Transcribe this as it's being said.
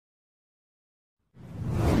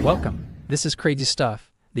Welcome. This is crazy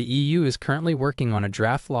stuff. The EU is currently working on a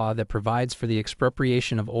draft law that provides for the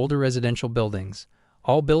expropriation of older residential buildings.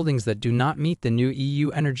 All buildings that do not meet the new EU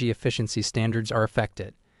energy efficiency standards are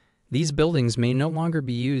affected. These buildings may no longer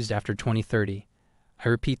be used after 2030. I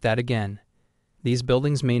repeat that again. These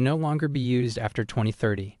buildings may no longer be used after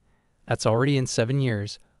 2030. That's already in 7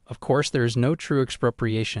 years. Of course, there is no true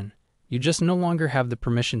expropriation. You just no longer have the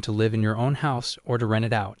permission to live in your own house or to rent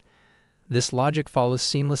it out. This logic follows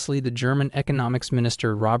seamlessly the German economics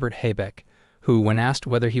minister Robert Habeck, who, when asked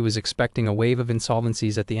whether he was expecting a wave of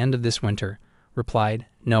insolvencies at the end of this winter, replied,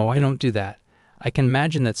 "No, I don't do that. I can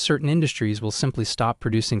imagine that certain industries will simply stop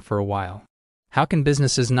producing for a while." How can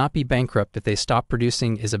businesses not be bankrupt if they stop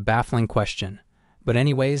producing is a baffling question. But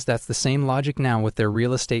anyways, that's the same logic now with their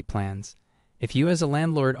real estate plans. If you as a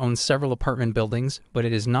landlord own several apartment buildings, but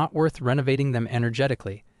it is not worth renovating them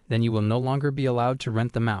energetically, then you will no longer be allowed to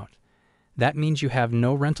rent them out. That means you have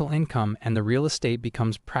no rental income and the real estate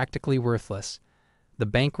becomes practically worthless. The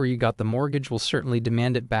bank where you got the mortgage will certainly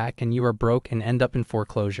demand it back and you are broke and end up in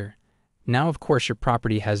foreclosure. Now, of course, your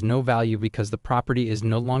property has no value because the property is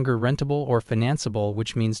no longer rentable or financeable,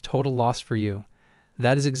 which means total loss for you.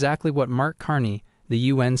 That is exactly what Mark Carney, the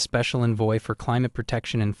UN Special Envoy for Climate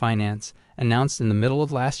Protection and Finance, announced in the middle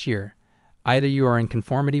of last year. Either you are in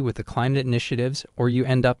conformity with the climate initiatives or you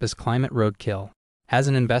end up as climate roadkill. As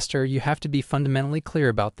an investor, you have to be fundamentally clear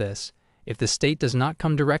about this. If the state does not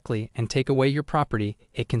come directly and take away your property,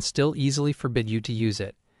 it can still easily forbid you to use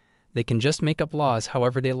it. They can just make up laws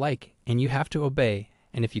however they like, and you have to obey,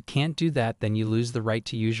 and if you can't do that, then you lose the right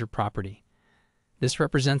to use your property. This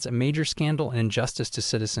represents a major scandal and injustice to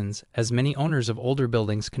citizens, as many owners of older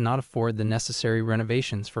buildings cannot afford the necessary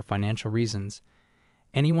renovations for financial reasons.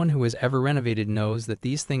 Anyone who has ever renovated knows that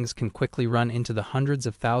these things can quickly run into the hundreds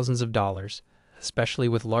of thousands of dollars, especially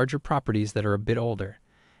with larger properties that are a bit older.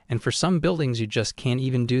 And for some buildings you just can't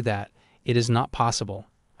even do that. It is not possible.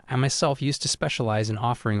 I myself used to specialize in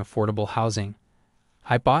offering affordable housing.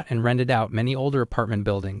 I bought and rented out many older apartment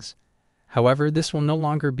buildings. However, this will no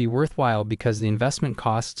longer be worthwhile because the investment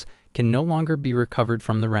costs can no longer be recovered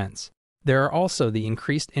from the rents. There are also the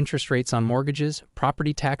increased interest rates on mortgages,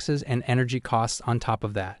 property taxes, and energy costs on top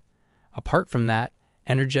of that. Apart from that,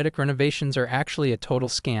 energetic renovations are actually a total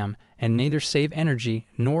scam and neither save energy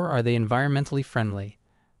nor are they environmentally friendly.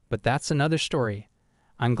 But that's another story.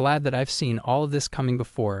 I'm glad that I've seen all of this coming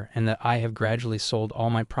before and that I have gradually sold all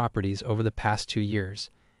my properties over the past 2 years.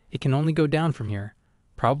 It can only go down from here.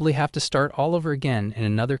 Probably have to start all over again in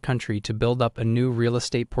another country to build up a new real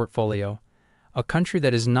estate portfolio. A country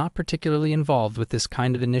that is not particularly involved with this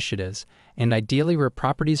kind of initiatives, and ideally where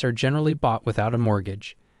properties are generally bought without a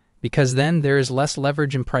mortgage. Because then there is less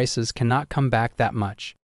leverage and prices cannot come back that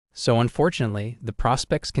much. So unfortunately, the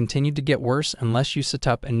prospects continue to get worse unless you set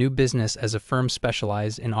up a new business as a firm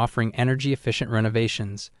specialized in offering energy-efficient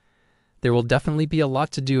renovations. There will definitely be a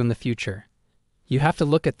lot to do in the future. You have to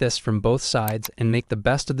look at this from both sides and make the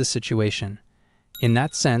best of the situation. In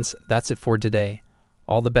that sense, that's it for today.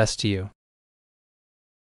 All the best to you.